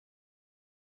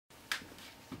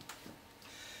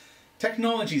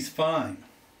Technology's fine,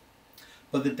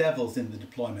 but the devil's in the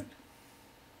deployment.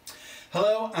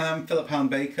 Hello, I'm Philip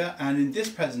Baker, and in this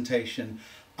presentation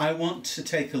I want to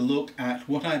take a look at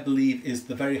what I believe is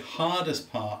the very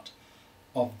hardest part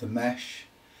of the mesh,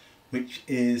 which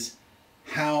is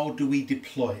how do we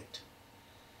deploy it.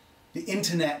 The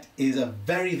internet is a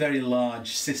very, very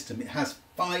large system. It has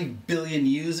 5 billion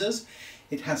users.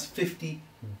 It has 50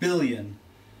 billion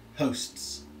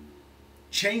hosts.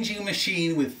 Changing a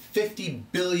machine with 50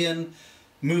 billion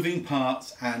moving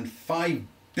parts and 5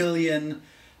 billion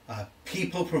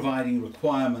people providing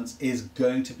requirements is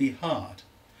going to be hard.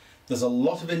 There's a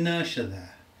lot of inertia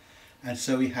there, and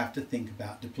so we have to think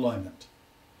about deployment.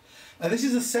 And this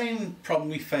is the same problem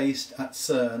we faced at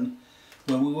CERN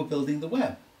when we were building the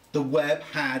web. The web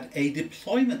had a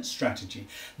deployment strategy.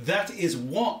 That is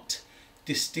what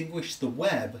distinguished the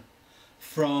web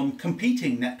from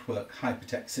competing network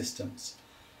hypertext systems.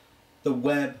 The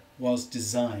web was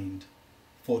designed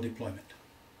for deployment.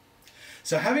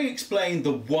 So having explained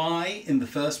the why in the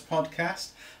first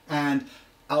podcast, and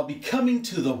I'll be coming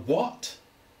to the what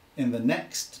in the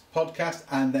next podcast,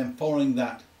 and then following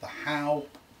that, the how.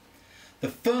 The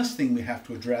first thing we have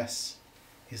to address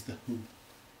is the who.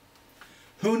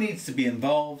 Who needs to be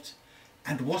involved,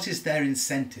 and what is their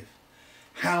incentive?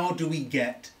 How do we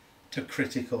get to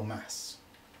critical mass?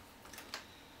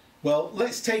 Well,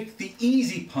 let's take the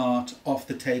easy part off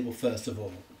the table first of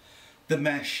all. The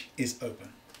mesh is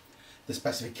open. The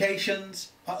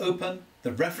specifications are open,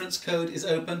 the reference code is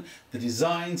open, the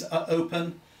designs are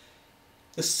open,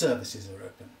 the services are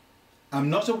open. I'm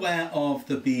not aware of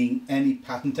there being any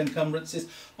patent encumbrances.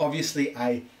 Obviously,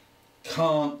 I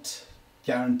can't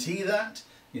guarantee that.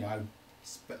 You know,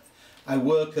 I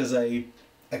work as an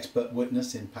expert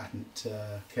witness in patent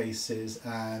cases,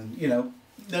 and you know,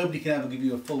 nobody can ever give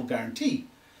you a full guarantee.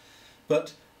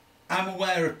 But I'm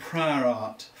aware of prior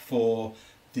art for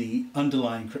the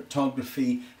underlying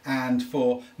cryptography and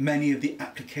for many of the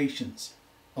applications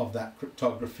of that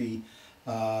cryptography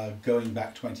going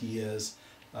back 20 years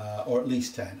or at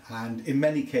least 10. And in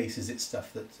many cases it's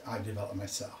stuff that I've developed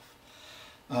myself.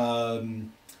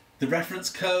 The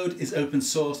reference code is open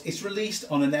source. It's released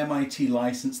on an MIT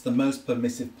license, the most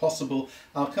permissive possible.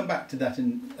 I'll come back to that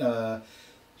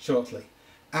shortly.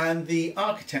 And the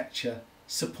architecture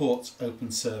supports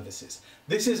open services.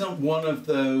 This isn't one of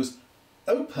those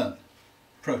open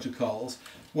protocols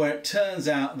where it turns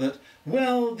out that,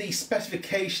 well, the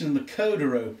specification and the code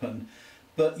are open,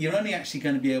 but you're only actually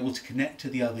going to be able to connect to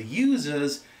the other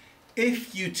users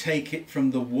if you take it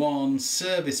from the one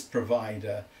service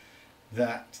provider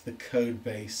that the code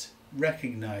base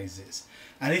recognizes.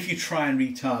 And if you try and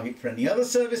retarget for any other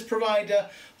service provider,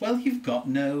 well, you've got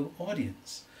no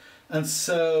audience. And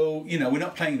so, you know, we're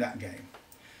not playing that game.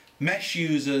 Mesh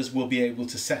users will be able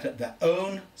to set up their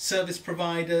own service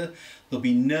provider. There'll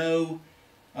be no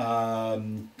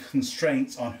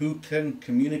constraints on who can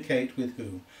communicate with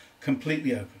who.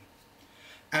 Completely open.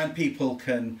 And people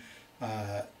can,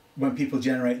 when people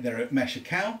generate their mesh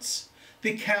accounts,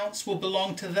 the accounts will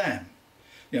belong to them.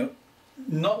 You know,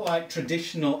 not like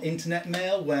traditional internet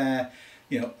mail where,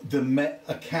 you know, the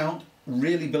account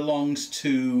really belongs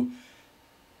to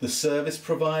the service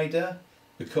provider,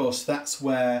 because that's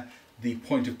where the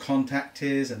point of contact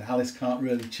is, and Alice can't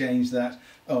really change that.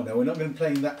 Oh no, we're not going to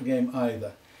play that game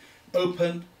either.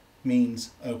 Open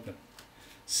means open.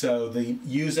 So the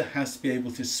user has to be able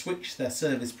to switch their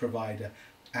service provider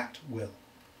at will.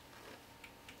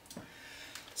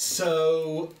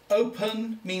 So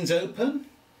open means open.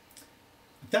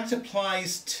 That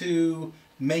applies to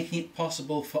making it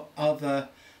possible for other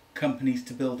companies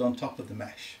to build on top of the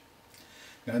mesh.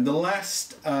 Now, in the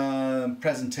last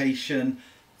presentation,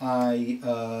 I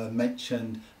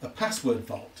mentioned a password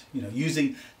vault, you know,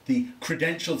 using the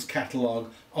credentials catalog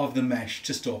of the mesh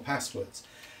to store passwords.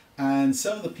 And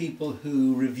some of the people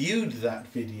who reviewed that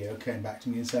video came back to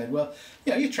me and said, well,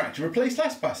 you know, you're trying to replace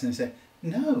LastPass. And I said,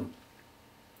 no,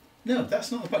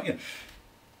 that's not the point. You know,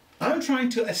 I'm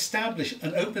trying to establish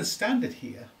an open standard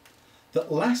here that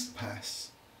LastPass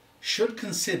should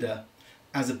consider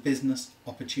as a business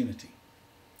opportunity.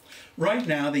 Right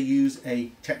now they use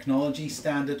a technology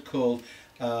standard called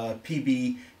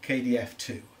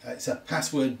PBKDF2. It's a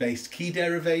password-based key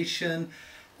derivation.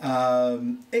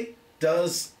 It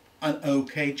does an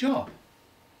okay job.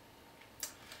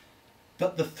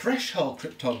 But the threshold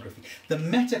cryptography, the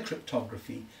meta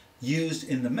cryptography used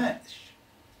in the mesh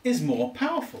is more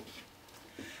powerful.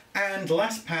 And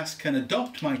LastPass can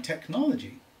adopt my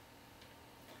technology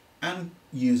and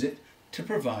use it to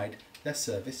provide their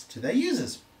service to their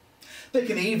users. They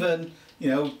can even,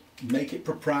 make it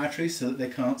proprietary so that they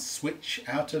can't switch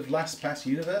out of LastPass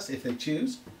universe if they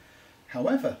choose.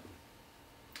 However,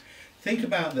 think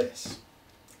about this.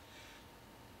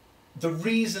 The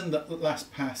reason that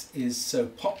LastPass is so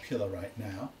popular right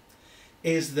now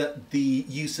is that the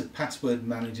use of password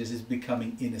managers is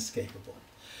becoming inescapable.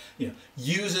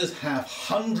 Users have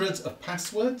hundreds of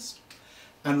passwords,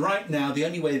 and right now the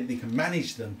only way that they can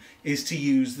manage them is to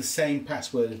use the same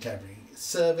password at every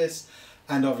service,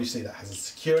 and obviously that has a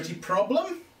security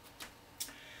problem.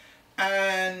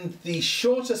 And the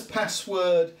shortest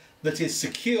password that is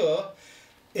secure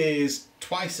is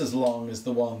twice as long as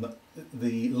the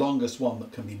longest one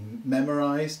that can be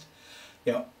memorized.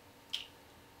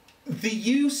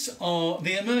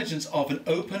 The emergence of an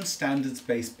open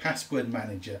standards-based password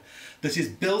manager that is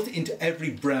built into every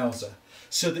browser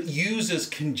so that users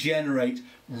can generate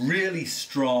really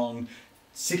strong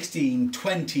 16,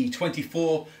 20,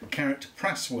 24 character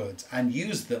passwords and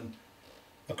use them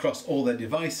across all their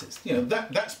devices.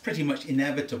 That's pretty much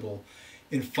inevitable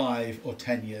in 5 or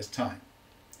 10 years' time.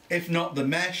 If not the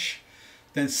mesh,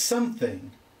 then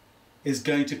something is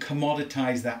going to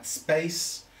commoditize that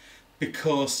space,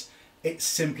 because it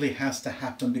simply has to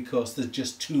happen because there's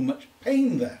just too much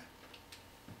pain there.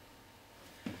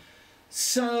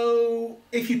 So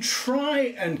if you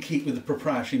try and keep with the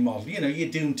proprietary model, you're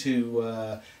doomed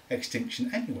to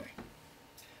extinction anyway.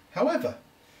 However,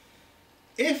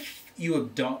 if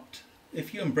you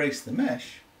embrace the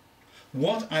mesh,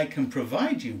 what I can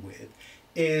provide you with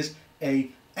is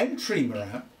an entry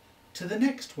ramp to the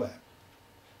next web.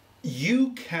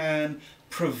 You can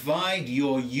provide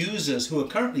your users who are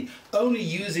currently only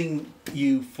using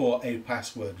you for a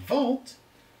password vault,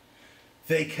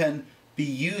 they can be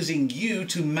using you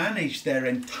to manage their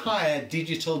entire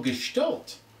digital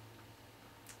gestalt.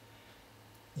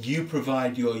 You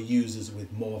provide your users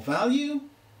with more value,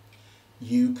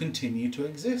 you continue to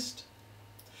exist.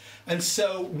 And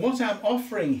so what I'm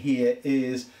offering here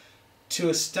is to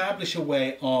establish a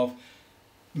way of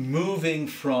moving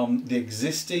from the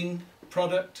existing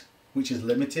product, which is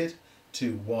limited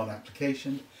to one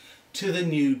application, to the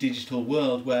new digital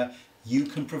world where you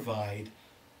can provide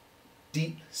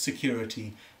deep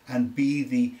security and be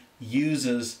the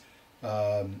user's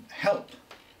help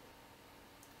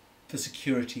for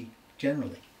security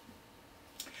generally.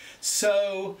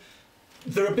 So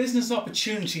there are business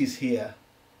opportunities here,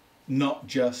 not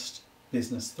just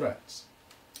business threats.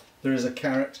 There is a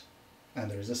carrot and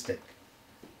there is a stick.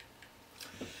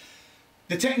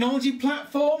 The technology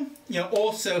platform,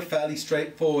 also fairly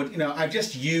straightforward. I've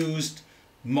just used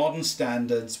modern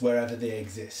standards wherever they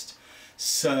exist.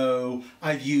 So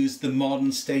I've used the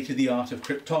modern state-of-the-art of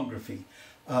cryptography,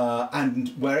 and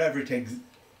wherever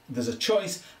there's a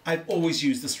choice, I've always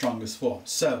used the strongest form.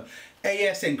 So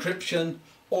AES encryption,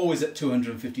 always at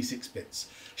 256 bits.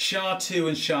 SHA-2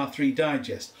 and SHA-3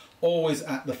 digest, always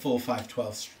at the full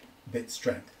 512-bit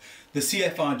strength. The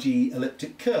CFRG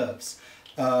elliptic curves,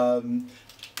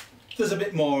 there's a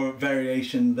bit more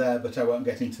variation there, but I won't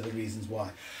get into the reasons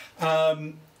why.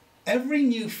 Every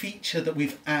new feature that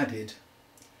we've added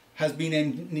has been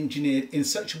engineered in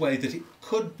such a way that it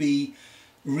could be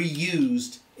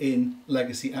reused in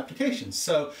legacy applications.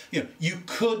 So you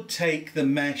could take the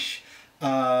mesh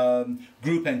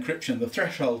group encryption, the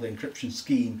threshold encryption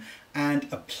scheme, and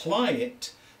apply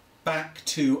it back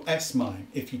to SMIME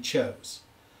if you chose.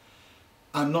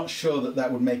 I'm not sure that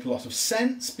that would make a lot of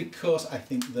sense, because I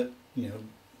think that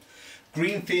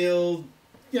Greenfield,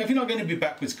 if you're not going to be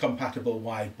backwards compatible,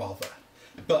 why bother?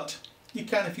 But you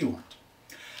can if you want.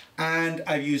 And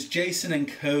I've used JSON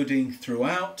encoding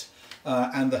throughout,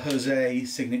 and the Jose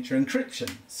signature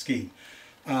encryption scheme.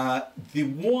 The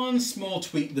one small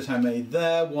tweak that I made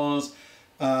there was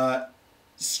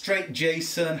straight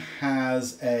JSON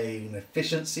has an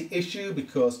efficiency issue,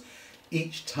 because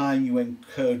each time you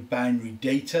encode binary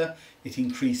data, it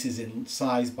increases in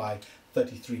size by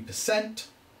 33%.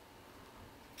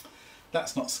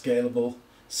 That's not scalable,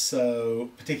 so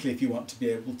particularly if you want to be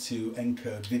able to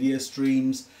encode video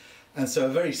streams. And so a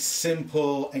very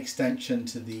simple extension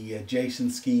to the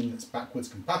JSON scheme that's backwards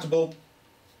compatible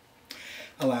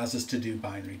allows us to do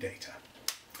binary data.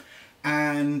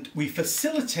 And we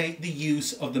facilitate the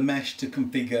use of the mesh to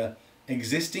configure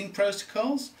existing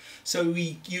protocols. So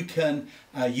you can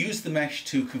use the mesh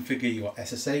to configure your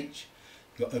SSH,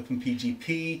 your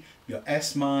OpenPGP, your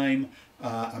SMIME.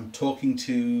 I'm talking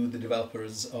to the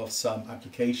developers of some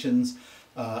applications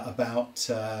about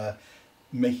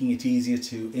making it easier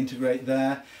to integrate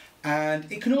there. And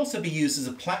it can also be used as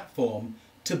a platform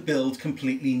to build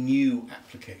completely new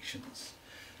applications.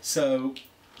 So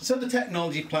the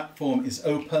technology platform is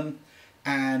open.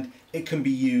 and it can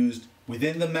be used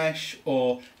within the mesh,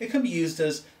 or it can be used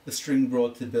as the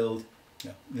springboard to build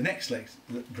the next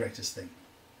greatest thing.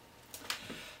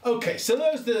 Okay, so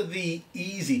those are the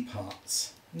easy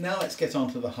parts. Now let's get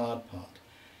on to the hard part.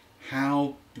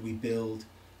 How do we build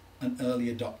an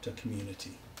early adopter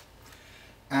community?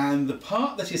 And the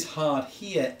part that is hard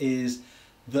here is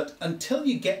that until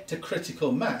you get to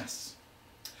critical mass,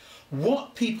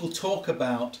 what people talk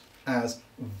about as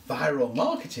viral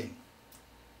marketing,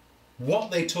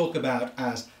 what they talk about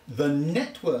as the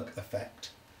network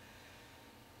effect,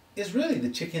 is really the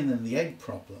chicken and the egg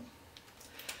problem.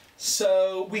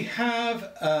 So we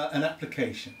have an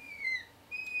application,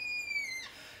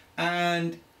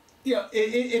 and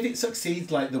if it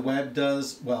succeeds like the web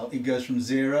does, well, it goes from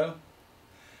 0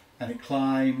 and it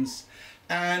climbs,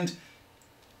 and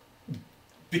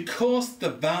because the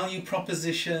value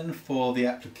proposition for the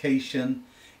application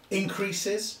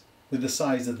increases with the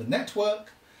size of the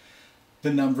network,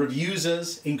 the number of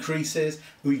users increases,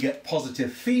 we get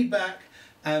positive feedback,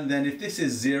 and then if this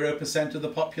is 0% of the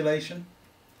population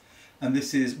and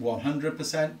this is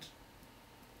 100%,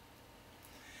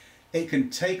 it can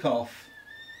take off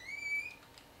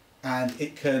and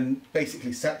it can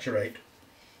basically saturate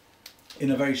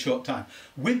in a very short time.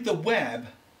 With the web,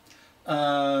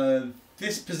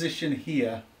 this position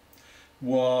here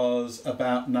was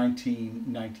about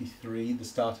 1993, the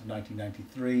start of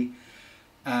 1993,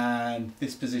 and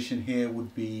this position here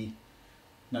would be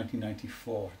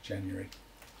 1994, January.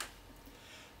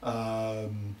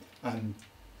 And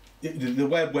the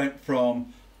web went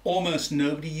from almost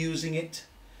nobody using it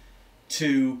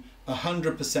to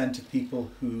 100% of people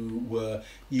who were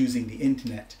using the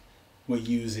internet were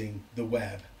using the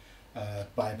web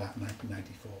by about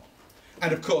 1994.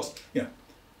 And of course,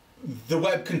 the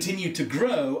web continued to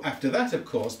grow after that, of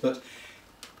course, but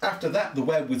after that the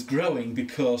web was growing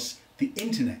because the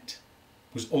internet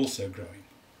was also growing.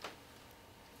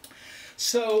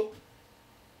 So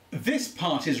this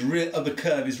part of the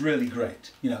curve is really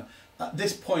great. At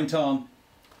this point on,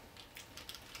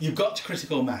 you've got to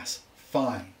critical mass,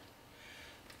 fine.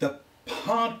 The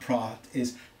hard part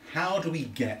is, how do we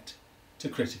get to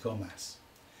critical mass?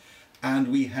 And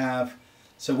we have,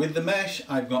 so with the mesh,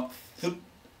 I've got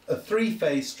a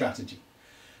 3-phase strategy.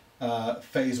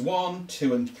 Phase 1,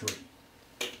 2 and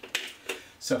 3.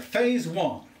 So phase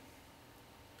 1,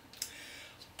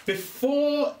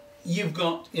 before you've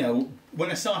got,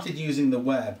 when I started using the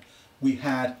web, we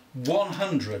had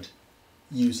 100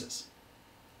 users.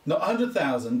 Not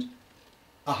 100,000,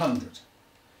 100.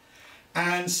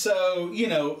 And so,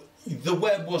 the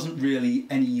web wasn't really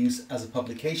any use as a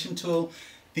publication tool.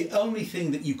 The only thing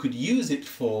that you could use it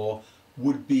for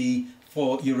would be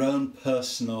for your own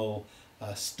personal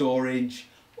storage,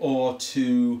 or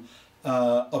to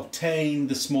obtain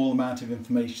the small amount of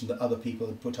information that other people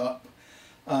had put up.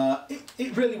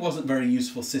 It really wasn't a very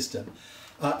useful system.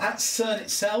 At CERN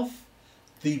itself,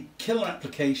 the killer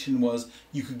application was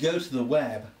you could go to the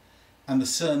web and the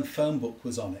CERN phone book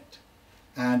was on it.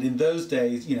 And in those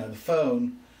days, the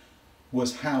phone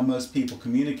was how most people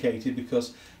communicated,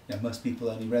 because most people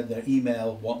only read their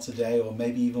email once a day or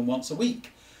maybe even once a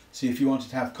week. So if you wanted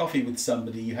to have coffee with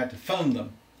somebody, you had to phone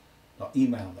them, not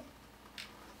email them.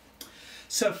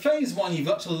 So phase 1, you've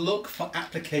got to look for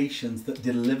applications that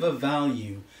deliver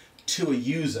value to a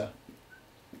user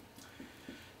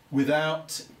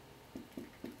without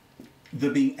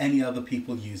there being any other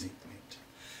people using it.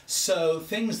 So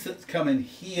things that come in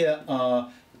here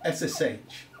are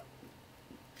SSH.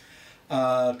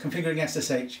 Configuring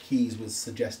SSH keys was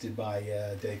suggested by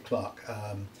Dave Clark.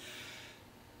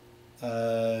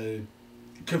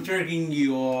 Configuring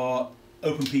your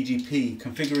OpenPGP,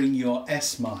 configuring your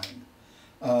S-MIME.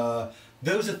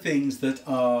 Those are things that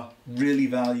are really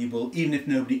valuable even if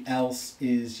nobody else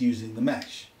is using the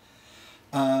mesh.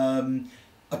 The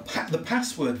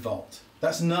password vault,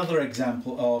 that's another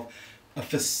example of a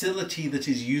facility that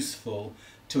is useful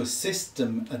to a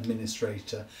system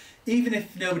administrator even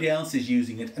if nobody else is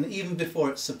using it, and even before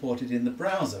it's supported in the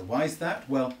browser. Why is that?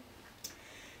 Well,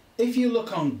 if you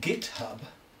look on GitHub,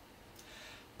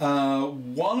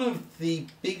 one of the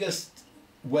biggest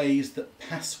ways that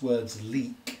passwords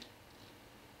leak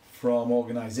from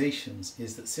organizations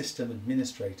is that system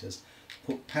administrators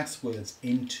put passwords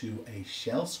into a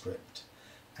shell script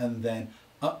and then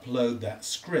upload that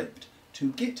script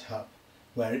to GitHub,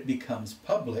 where it becomes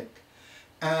public.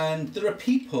 And there are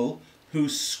people who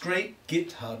scrape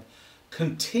GitHub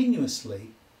continuously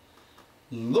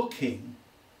looking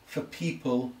for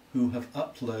people who have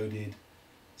uploaded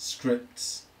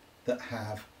scripts that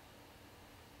have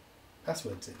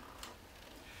passwords in.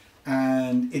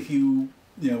 And if you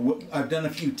I've done a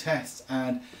few tests,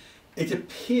 and it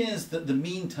appears that the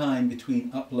mean time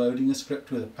between uploading a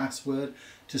script with a password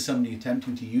to somebody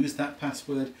attempting to use that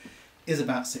password is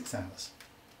about 6 hours.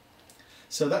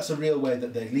 So that's a real way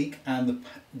that they leak, and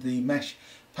the mesh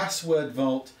password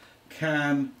vault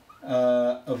can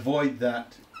avoid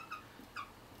that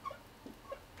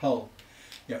hole.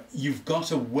 You've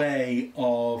got a way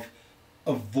of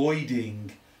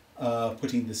avoiding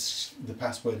putting the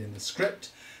password in the script,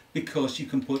 because you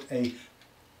can put a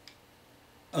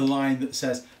line that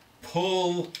says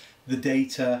pull the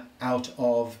data out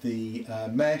of the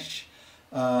mesh,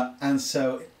 and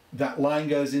so that line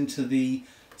goes into the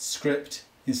script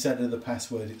instead of the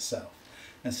password itself,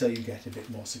 and so you get a bit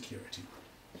more security.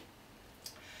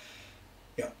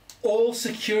 All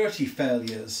security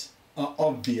failures are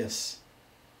obvious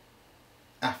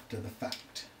after the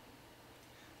fact.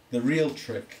 The real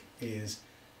trick is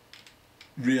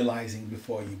realizing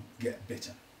before you get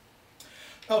bitten.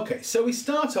 Okay, so we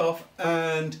start off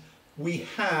and we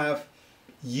have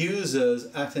users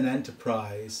at an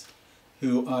enterprise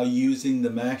who are using the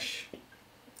mesh.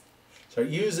 So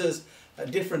users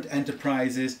at different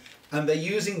enterprises, and they're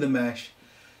using the mesh,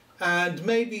 and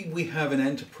maybe we have an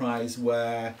enterprise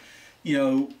where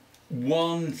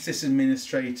one system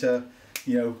administrator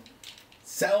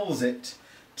sells it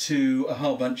to a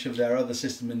whole bunch of their other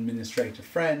system administrator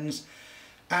friends,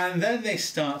 and then they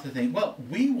start to think, well,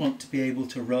 we want to be able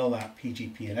to roll out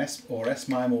PGP and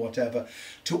SMIME or whatever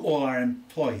to all our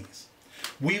employees.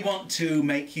 We want to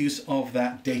make use of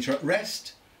that data at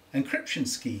rest encryption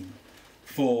scheme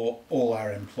for all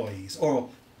our employees, or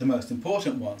the most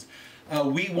important ones.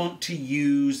 We want to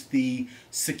use the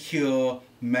secure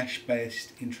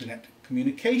mesh-based intranet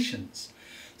communications.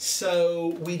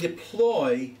 So we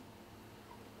deploy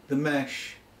the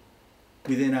mesh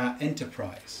within our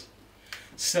enterprise.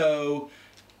 So,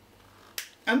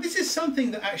 and this is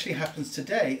something that actually happens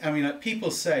today. I mean, people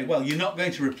say, well, you're not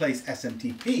going to replace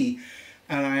SMTP.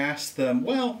 And I ask them,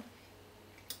 well,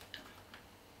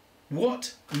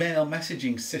 what mail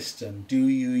messaging system do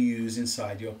you use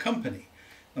inside your company?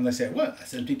 And they say, well,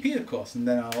 SMTP, of course. And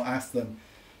then I'll ask them,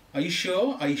 are you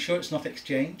sure? Are you sure it's not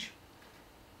Exchange?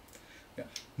 Yeah.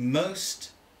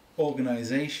 Most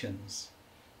organizations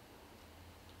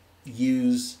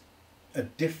use a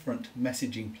different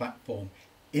messaging platform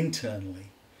internally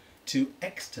to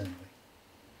externally.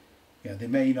 They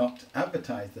may not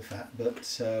advertise the fact,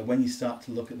 but when you start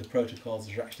to look at the protocols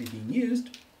that are actually being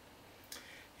used,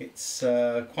 it's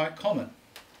quite common.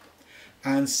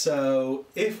 And so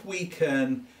if we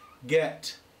can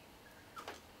get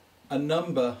a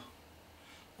number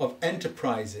of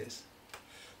enterprises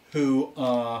who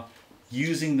are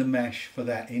using the mesh for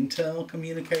their internal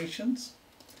communications,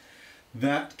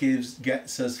 that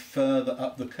gets us further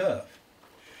up the curve.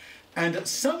 And at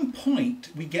some point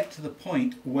we get to the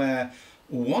point where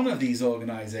one of these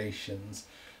organizations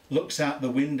looks out the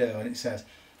window and it says,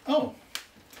 oh,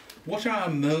 what are our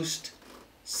most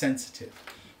sensitive?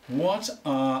 What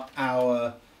are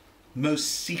our most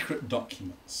secret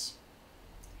documents?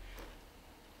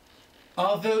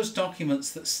 Are those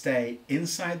documents that stay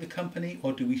inside the company,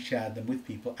 or do we share them with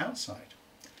people outside?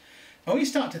 And when you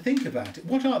start to think about it,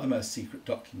 what are the most secret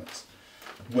documents?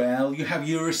 Well, you have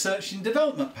your research and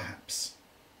development, perhaps.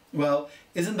 Well,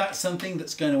 isn't that something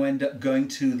that's going to end up going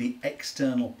to the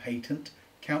external patent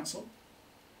council?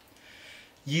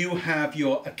 You have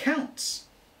your accounts.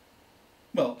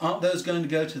 Well, aren't those going to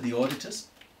go to the auditors?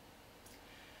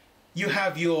 You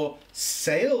have your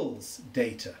sales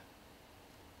data.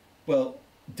 Well,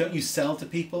 don't you sell to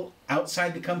people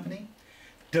outside the company?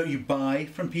 Don't you buy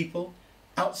from people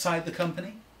outside the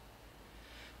company?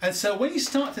 And so when you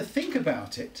start to think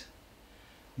about it,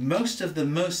 most of the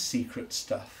most secret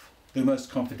stuff, the most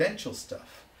confidential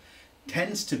stuff,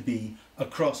 tends to be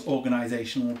across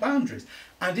organizational boundaries.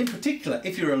 And in particular,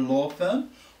 if you're a law firm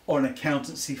or an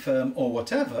accountancy firm or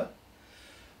whatever,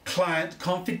 client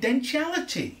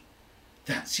confidentiality,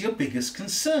 that's your biggest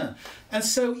concern. And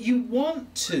so you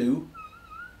want to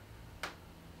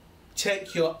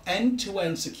take your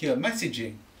end-to-end secure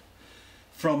messaging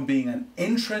from being an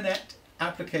intranet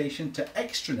application to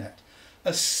extranet.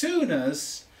 As soon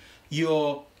as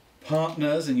your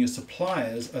partners and your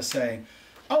suppliers are saying,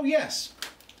 oh yes,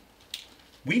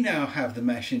 we now have the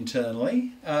mesh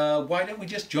internally, why don't we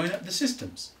just join up the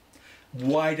systems?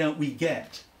 Why don't we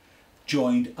get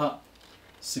joined up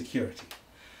security?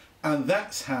 And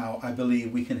that's how I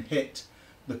believe we can hit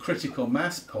the critical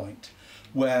mass point,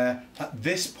 where at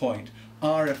this point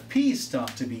RFPs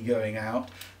start to be going out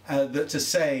that to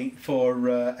say for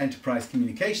enterprise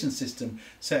communication system,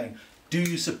 saying, do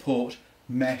you support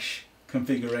mesh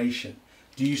configuration?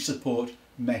 Do you support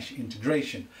mesh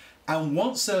integration? And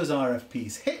once those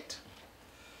RFPs hit,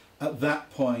 at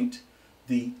that point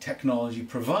the technology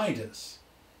providers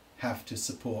have to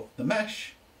support the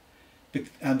mesh,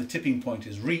 and the tipping point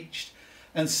is reached.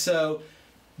 And so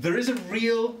there is a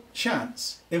real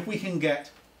chance, if we can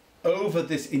get over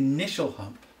this initial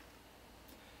hump,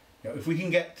 if we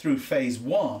can get through phase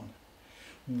 1,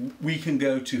 we can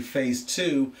go to phase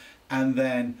 2, and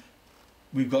then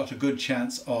we've got a good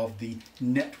chance of the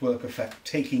network effect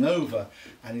taking over,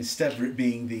 and instead of it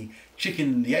being the chicken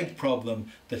and the egg problem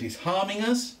that is harming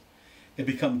us, it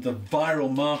becomes the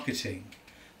viral marketing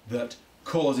that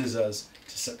causes us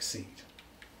to succeed.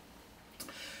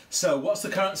 So what's the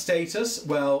current status?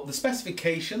 Well, the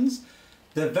specifications,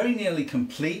 they're very nearly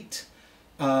complete.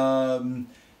 They're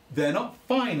not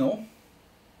final,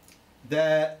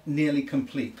 they're nearly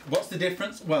complete. What's the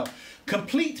difference? Well,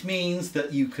 complete means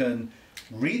that you can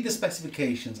read the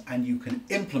specifications and you can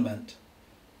implement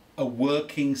a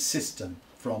working system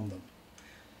from them.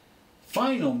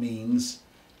 Final means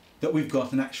that we've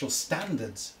got an actual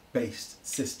standards-based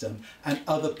system and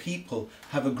other people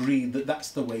have agreed that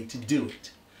that's the way to do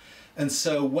it. And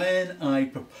so when I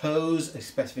propose a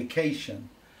specification,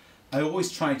 I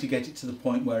always try to get it to the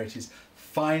point where it is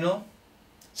final.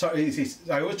 I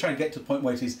always try to get to the point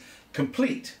where it is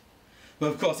complete.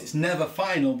 But of course it's never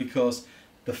final, because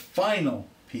the final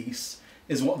piece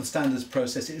is what the standards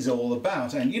process is all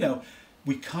about. And you know,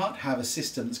 we can't have a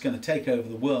system that's going to take over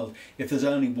the world if there's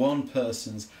only one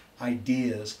person's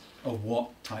ideas of what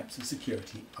types of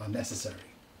security are necessary.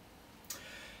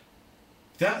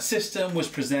 That system was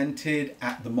presented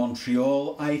at the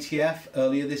Montreal ITF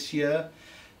earlier this year,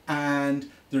 and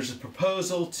there's a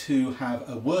proposal to have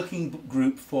a working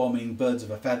group forming Birds of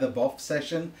a Feather BOF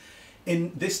session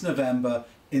in this November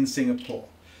in Singapore.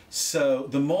 So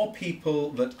the more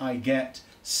people that I get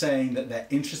saying that they're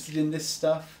interested in this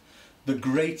stuff, the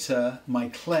greater my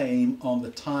claim on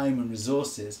the time and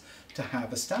resources to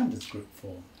have a standards group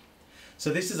form.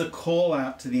 So this is a call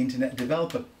out to the internet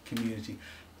developer community.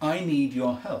 I need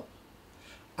your help.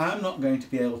 I'm not going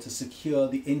to be able to secure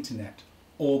the internet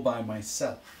all by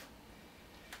myself.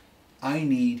 I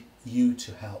need you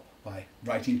to help by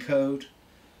writing code,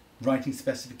 writing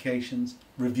specifications,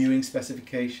 reviewing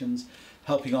specifications,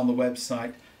 helping on the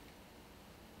website,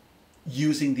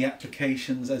 using the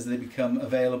applications as they become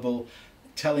available,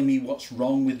 telling me what's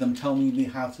wrong with them, telling me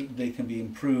how they can be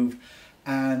improved.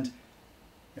 And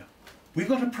we've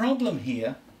got a problem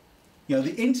here. You know,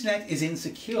 the internet is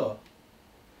insecure.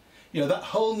 You know, that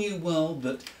whole new world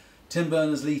that Tim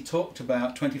Berners-Lee talked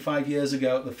about 25 years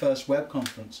ago at the first web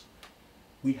conference,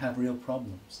 we have real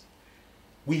problems.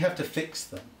 We have to fix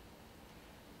them.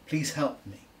 Please help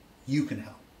me. You can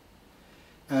help.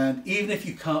 And even if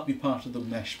you can't be part of the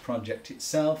mesh project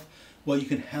itself, well, you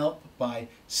can help by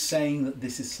saying that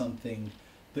this is something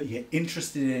that you're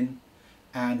interested in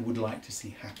and would like to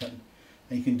see happen.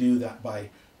 And you can do that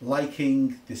by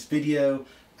liking this video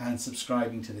and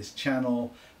subscribing to this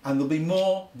channel, and there'll be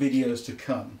more videos to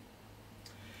come.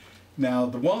 Now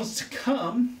the ones to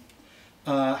come,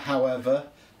 however,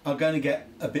 are going to get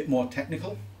a bit more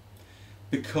technical,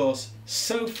 because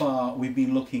so far we've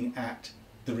been looking at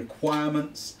the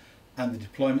requirements and the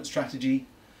deployment strategy.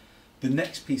 The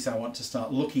next piece I want to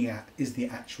start looking at is the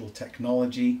actual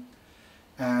technology.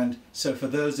 And so for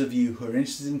those of you who are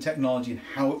interested in technology and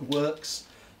how it works,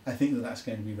 I think that that's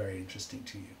going to be very interesting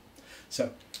to you.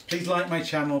 So please like my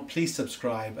channel, please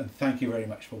subscribe, and thank you very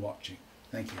much for watching.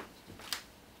 Thank you.